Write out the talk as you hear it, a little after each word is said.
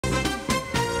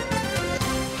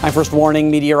My first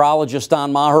warning, meteorologist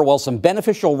Don Maher. Well, some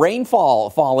beneficial rainfall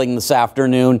falling this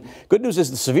afternoon. Good news is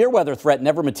the severe weather threat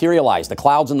never materialized. The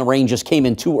clouds and the rain just came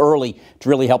in too early to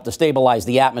really help to stabilize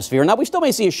the atmosphere. Now, we still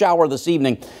may see a shower this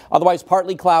evening. Otherwise,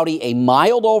 partly cloudy, a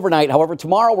mild overnight. However,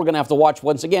 tomorrow we're going to have to watch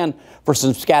once again for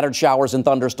some scattered showers and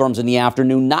thunderstorms in the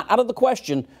afternoon. Not out of the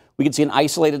question. We could see an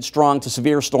isolated strong to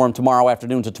severe storm tomorrow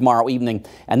afternoon to tomorrow evening.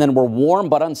 And then we're warm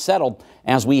but unsettled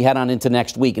as we head on into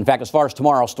next week. In fact, as far as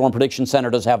tomorrow, Storm Prediction Center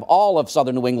does have all of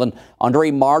southern New England under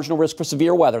a marginal risk for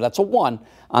severe weather. That's a 1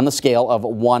 on the scale of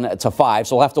 1 to 5.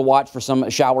 So we'll have to watch for some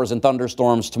showers and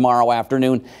thunderstorms tomorrow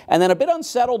afternoon. And then a bit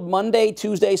unsettled Monday,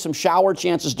 Tuesday, some shower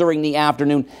chances during the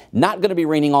afternoon. Not going to be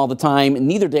raining all the time.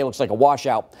 Neither day looks like a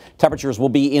washout. Temperatures will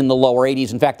be in the lower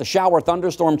 80s. In fact, the shower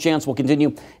thunderstorm chance will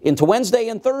continue into Wednesday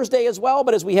and Thursday as well.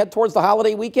 But as we head towards the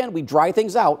holiday weekend, we dry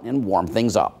things out and warm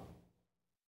things up.